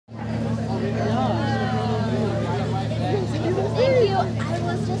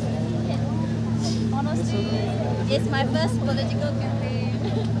It's my first political campaign.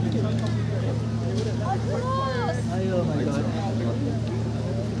 Oh my god.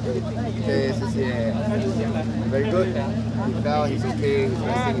 Okay, very good. He fell, he's okay, he's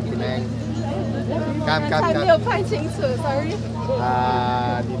resting in Penang. Come. 还没有看清楚 ，sorry。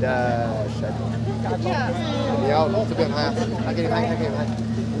你的神。你要这边拍，他给你拍，他给你拍。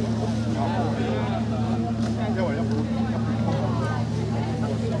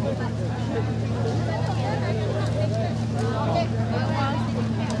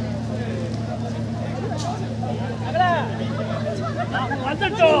往这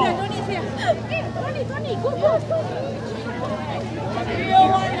走。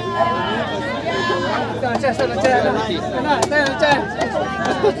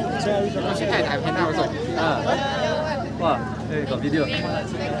去太太拍那种。哇，那个 video。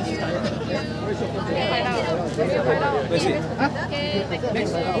微信。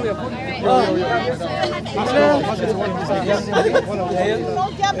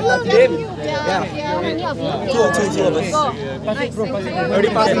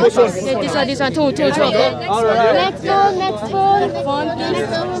This one, two. Next phone.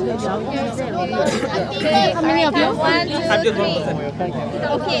 How many of you? 1, 2, 3.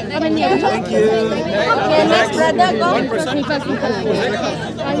 Okay. How many of you? Thank you. Okay, next brother go. First. He's next.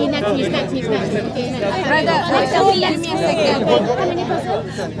 Okay, next. Brother, selfie. Give me a second. How many person?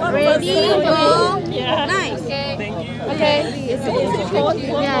 Ready, go. Nice. Okay.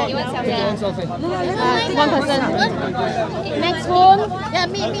 Yeah. One person. Next phone. Yeah,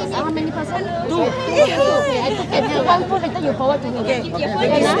 me. How many person? 2. Okay, I took it. One phone later you forward to me. Okay.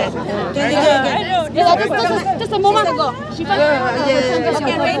 Just a moment.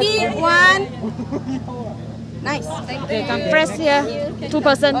 Okay, ready, 1. Nice. Okay, come press here. 2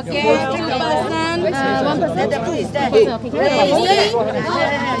 person. Okay, 2 person. 1 person.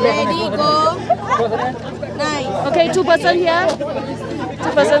 Ready, go. Nice. Okay, 2 person here. 2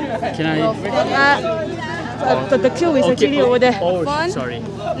 person. Can I? The queue is actually over there. Oh, One. sorry.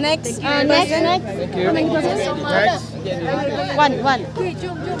 Next. Next. How many person? One.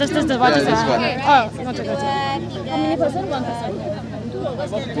 Just the one. Oh, not the person. How many person? 1 person.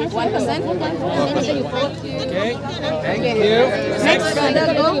 1 person. Okay. Thank you. Next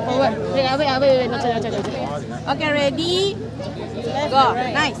brother, go. Wait. Not. Okay, ready, go.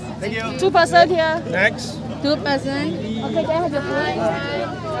 Nice. 2 person here. Next. 2 person. Okay, can I have your phone?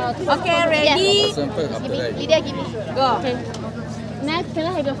 Okay, ready, Lydia, give me. go. Okay. Next, can I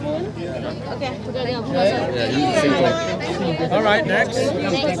have your phone? Okay. All right, next.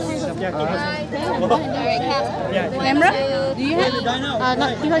 Camera? Do you have?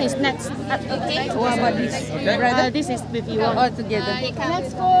 Not this one is next. Okay. What about this? Brother, this is with you. All together.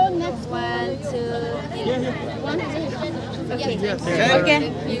 Next phone. 1, 2, 3.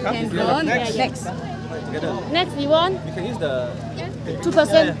 Okay. You can go. Next. Next, you want? You can use the. 2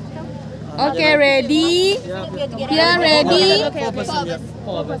 person. Okay, ready. Here, ready. Okay. 4 person.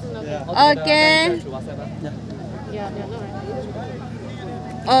 Okay.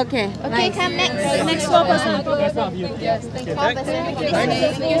 Okay. Okay, come next. Next 4 person. 4 person.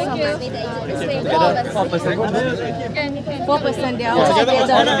 4 person. They are all together.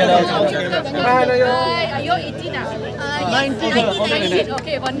 Are you 18 now? 19.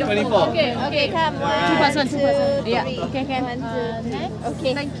 Okay, wonderful. 24. Okay, come. 2 person. Yeah. Okay, can.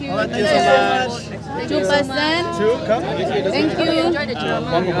 Okay, thank you. Thank you so much. 2 person. 2, come. Thank you. Enjoy the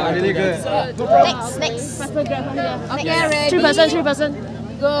drama. Really good. Next. Okay, 3 ready. person.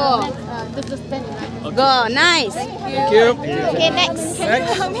 Go. Just stand. Go. Nice. Thank you. Okay, next.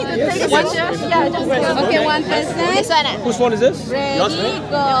 Next. Okay, 1 person. This one. Whose phone is this? Ready,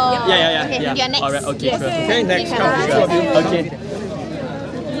 go. Yeah. You're next. Alright, okay, sure. Okay, next. Come. Okay.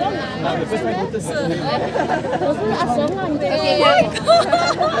 Okay.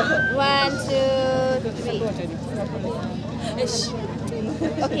 1, 2, 3.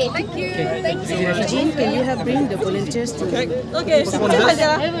 Okay. Thank you. Jean, can you help bring the volunteers to? Okay. Okay, Whose phone is this?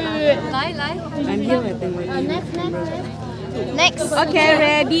 lie. I'm here helping with you. Next. Okay,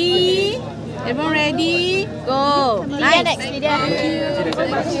 ready. Everyone ready? Go. Lydia next. Lydia.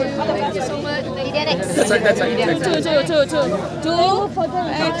 Thank you so much. Lydia next. That's it. 2.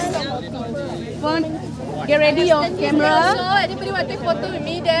 One. Get ready your camera. So, anybody want to take photo with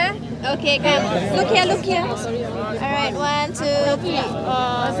me there? Okay, come. Look here. Alright, 1, 2, 3.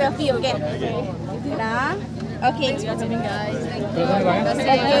 Selfie, okay. Nah. Okay. Thanks for coming, guys. Thank you.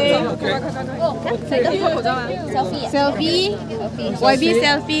 Selfie. YB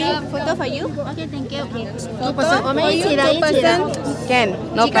selfie. Photo for you. Okay, thank you. Okay. 2 person. 2 person. Can.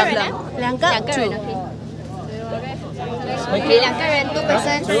 No problem. 2个人 okay. Okay, 两个人 2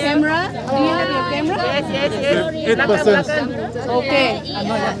 person. Camera? Do you have your camera? Eight persons. Okay.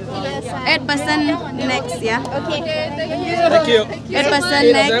 8 person next, yeah. Okay. Thank you. 8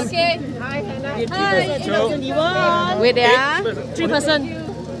 person next. Okay. Wait there. 3 person.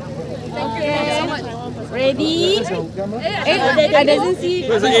 Okay. Ready? 8. I doesn't see.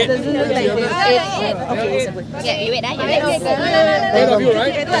 Doesn't look like this. 8. Okay. Yeah, you wait, you wait. 8 of you,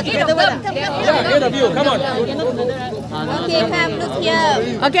 right? Yeah, 8 of you. Come on. Okay, come, look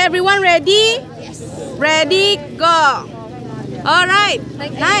here. Okay, everyone ready? Ready, go. All right.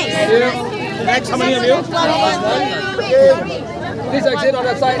 Nice. Next, how many of you? Please exit on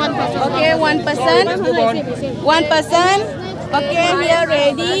that side. Okay, 1 person. 1 person. Okay, here,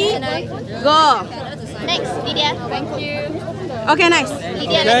 ready, go. Next, Lydia. Thank you. Okay, nice.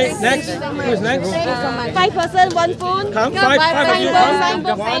 Lydia, Okay, next. Who's next? 5 person, 1 phone. Come, five of you. Sign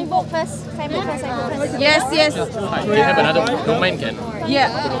book, Come. sign book first. Sign book first, sign book first. Yes, yes. We have another domain can. Yeah.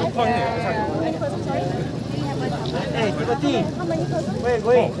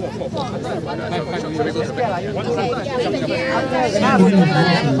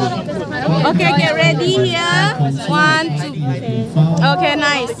 Okay, get ready here. 1, 2. Okay,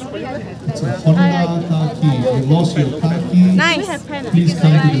 nice. Nice. Next,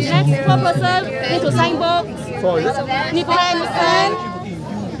 4 person. Need to sign book. Need pen.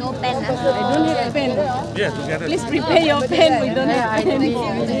 No pen. I don't have pen. Please prepare your pen. We don't have pen.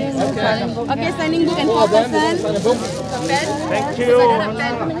 Okay, signing book and 4 person. Thank you.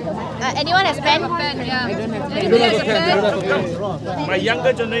 Anyone has pen? My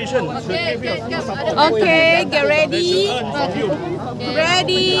younger generation. Okay, get ready.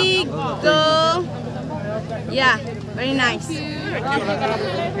 Ready, go. Yeah, very nice.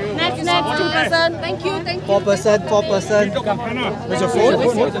 Next, 2 person. Thank you. 4 person. Where's your phone?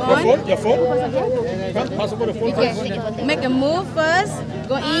 Your phone? Come, pass over the phone first. Make a move first.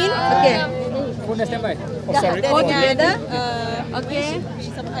 Go in. Okay. Phone stand by. Oh, sorry. Go together. Okay.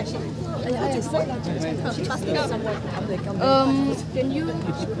 Can you?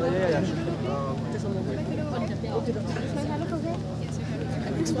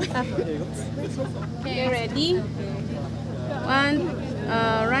 Okay, ready? 1.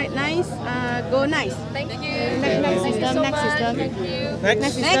 Right, nice. Go nice. Thank you. Next system.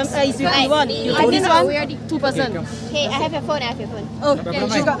 Next. Next. You want this one? 2 person. Okay, I have your phone. Oh,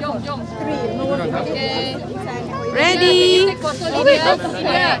 Okay. ready? Take photo, Lydia.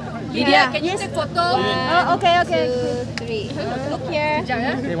 Lydia. Can you take photo? Okay. 2, 3. Look here.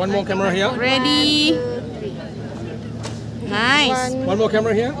 Okay, one more camera here. Ready? Nice. One more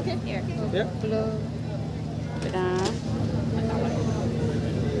camera here. Yeah.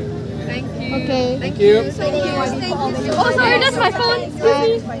 Thank you. Okay. Thank you. Oh, sorry, that's my phone.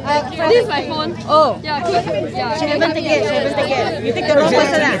 This is my phone. Oh. Yeah, keep. Yeah. She haven't take it. You take the wrong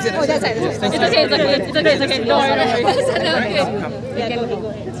person. Oh, that's it. It's okay. Don't worry.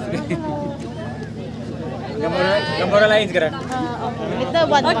 Gambar lain sekarang. Later,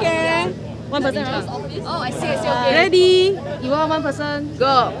 1. Okay. 1 person, right? Oh, I see. Okay. Ready? You want 1 person?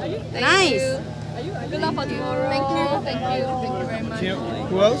 Go. Nice. Good luck for tomorrow. Thank you very much.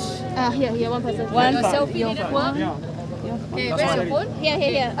 Who else? Here, 1 person. One. Selfie need it work? Okay, where's your phone?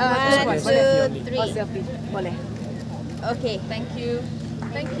 Here. 1, 2, 3. Boleh. Okay. Thank you.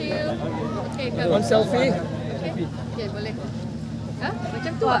 Okay, come. One selfie. Okay, boleh. Hah?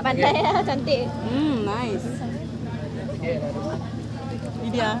 Macam tu ah? Pandai lah, cantik. Nice.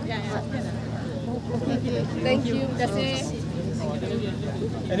 Lydia. Thank you. Terima kasih.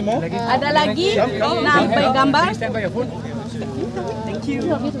 Any more? Ada lagi? Nak ambil gambar?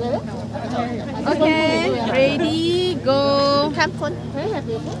 Okay. Ready, go. Come, phone. Where have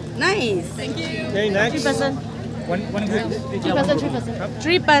your phone? Nice. Okay, next. 3 person. One group. 3 person.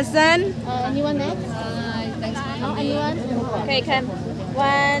 3 person. Anyone next? Thanks. Anyone? Okay, come.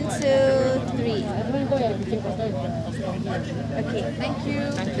 1, 2, 3. Okay. Thank you.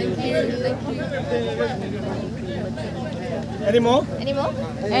 Any more?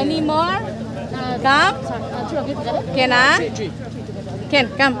 Any more? Come. 2 of you together. Can Can,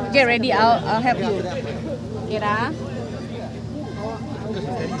 come. Get ready. I'll help you. Kira.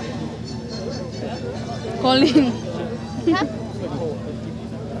 Calling. Come.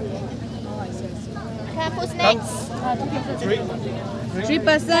 Who's next? 3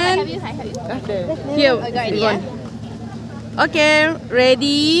 person. Have you? Here. I got it, yeah. Okay.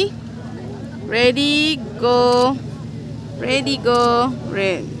 Ready, go. Ready,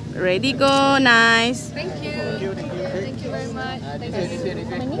 go. Nice. Thank you very much.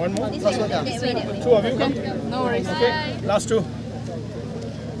 One more? This way. 2 of you come. No worries. Okay, last 2.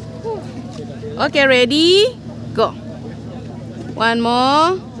 Okay, ready, go. One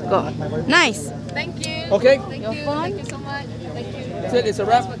more. Go. Nice. Thank you. Okay. Thank you. Thank you so much. Thank you. That's it. It's a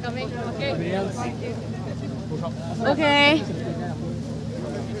wrap. For coming. Okay. Thank you. Okay.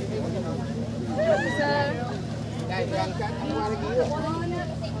 Sir. Thank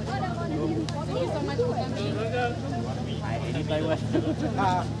you so much for coming.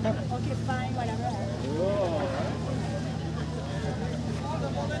 Okay, fine, whatever.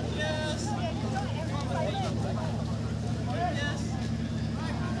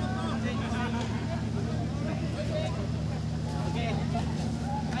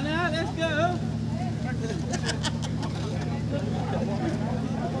 Let's go.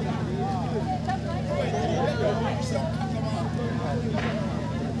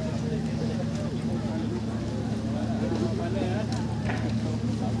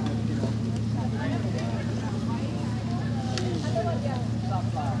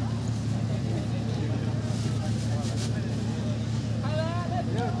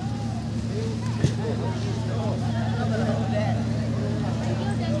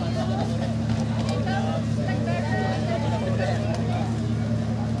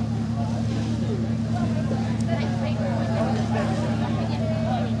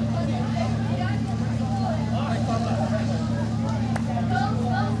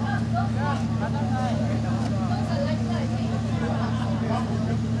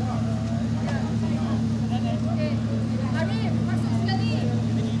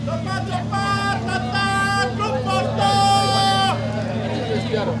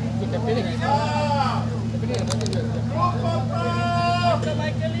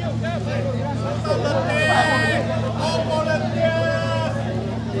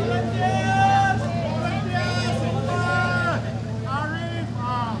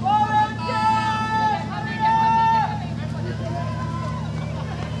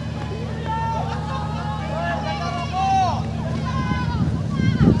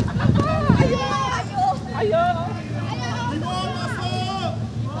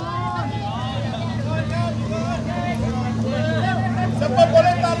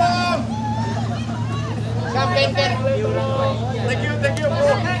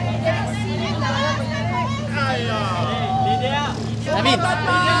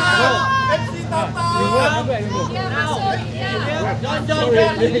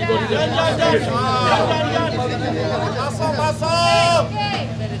 Masuk.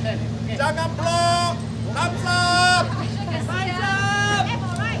 Jangan blok. Thumbs up.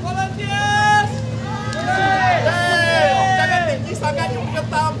 Volunteers. Jangan tinggi sangat you punya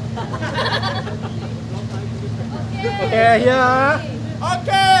thumb. Okay, here.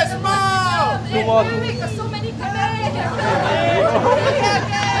 Okay, smile. So many cameras.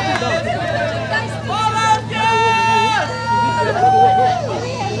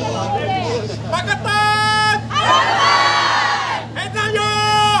 Pakatan. Enayo.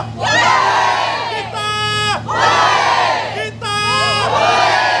 Kita.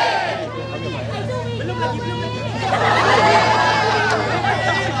 Belum lagi.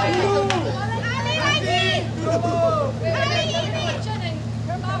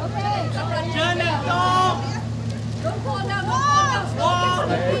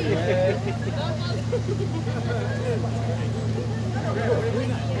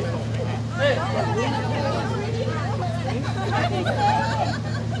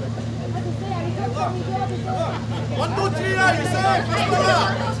 One, two, three, you say.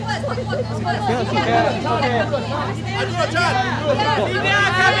 Aduh, Chan.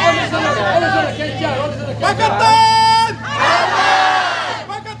 Pakatan.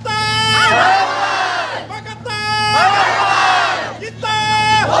 Kita.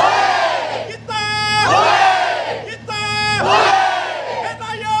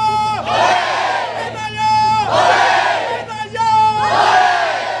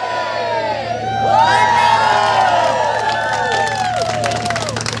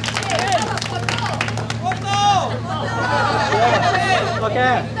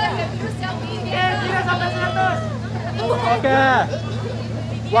 Okay. Okay.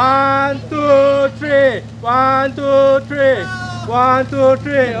 1, 2, 3. 1, 2, 3. 1, 2,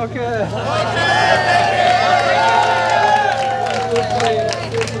 3. Okay.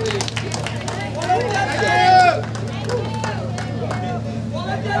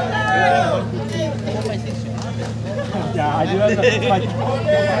 Yeah, I do have to fight.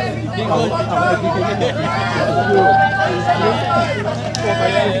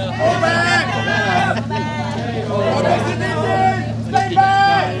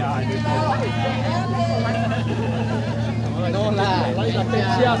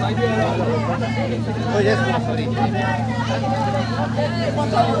 Oh yes, sorry.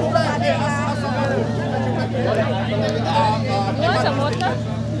 some water?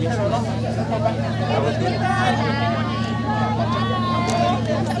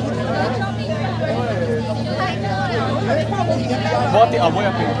 What the avoid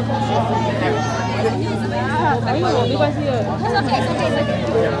apa?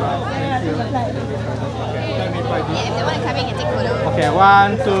 Okay,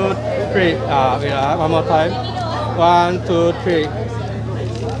 1, 2, 3. Wait, one more time. 1, 2, 3.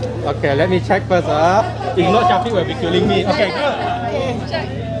 Okay, let me check first. If not, Shafiq will be killing me. Okay, good.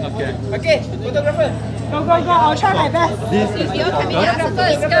 Okay. Okay, photographer. Go, I'll try my best. This is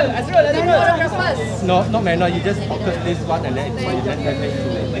First. no, not manual. You just focus this one and then it's let next to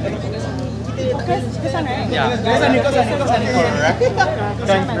it. This one, right? Yeah. Correct.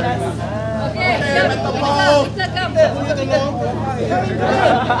 Thanks very much. Okay, come.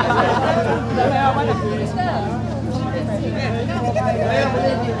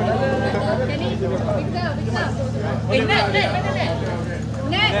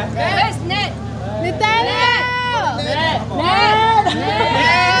 Net. Where's Net?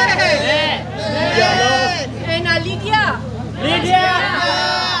 And Lydia.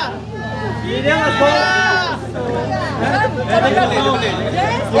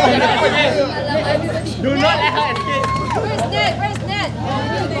 Do not let her escape. Where's Net?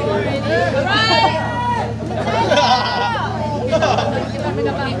 Right.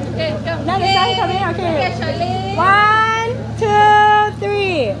 Okay, come. Now this side coming, okay. Okay, Charlene. 1, 2,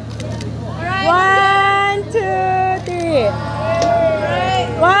 3. 1, 2, 3.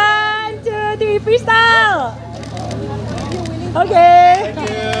 1, 2, 3. Freestyle. Okay. Thank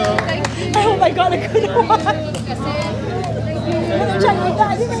you. I hope I got a good one. Check my God. I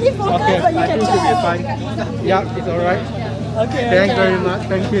didn't really focus, Okay, but you I can think it should be check. fine. Yeah, it's alright. Okay. Thanks very much.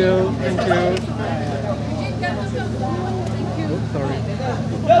 Thank you. Oops, sorry.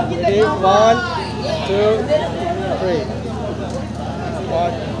 Ready? 1, 2, 3.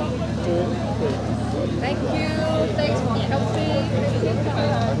 1, 2, 3. Thank you. Thanks for helping.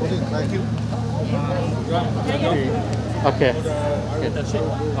 Thank you. Okay. Okay, that's it.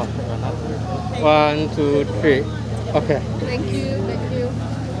 Oh, 1, 2, 3. Okay. Thank you.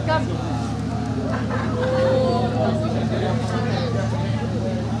 Come.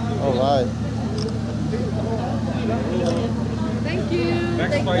 All right. Thank you.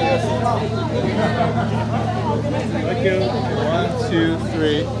 Thank you. 1, 2,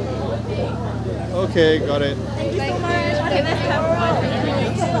 3. Okay, got it. Thank you so much. Can I have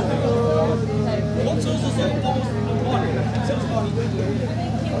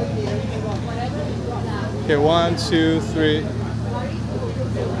Okay, 1, 2, 3.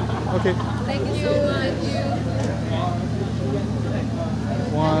 Okay. Thank you so much.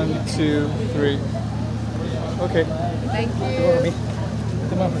 1, 2, 3. Okay. Thank you.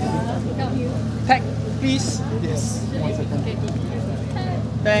 Tag, please. Yes. 1 second. Thank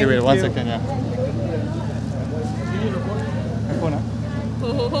Okay, wait, 1 you. second, yeah. My phone,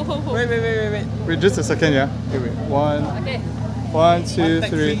 Wait. Wait, just a second, yeah. Okay, wait. 1, Okay. 1, 2, Tag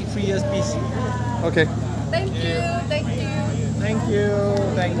 3. 3 years, please. Okay. Thank you. Thank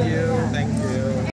you.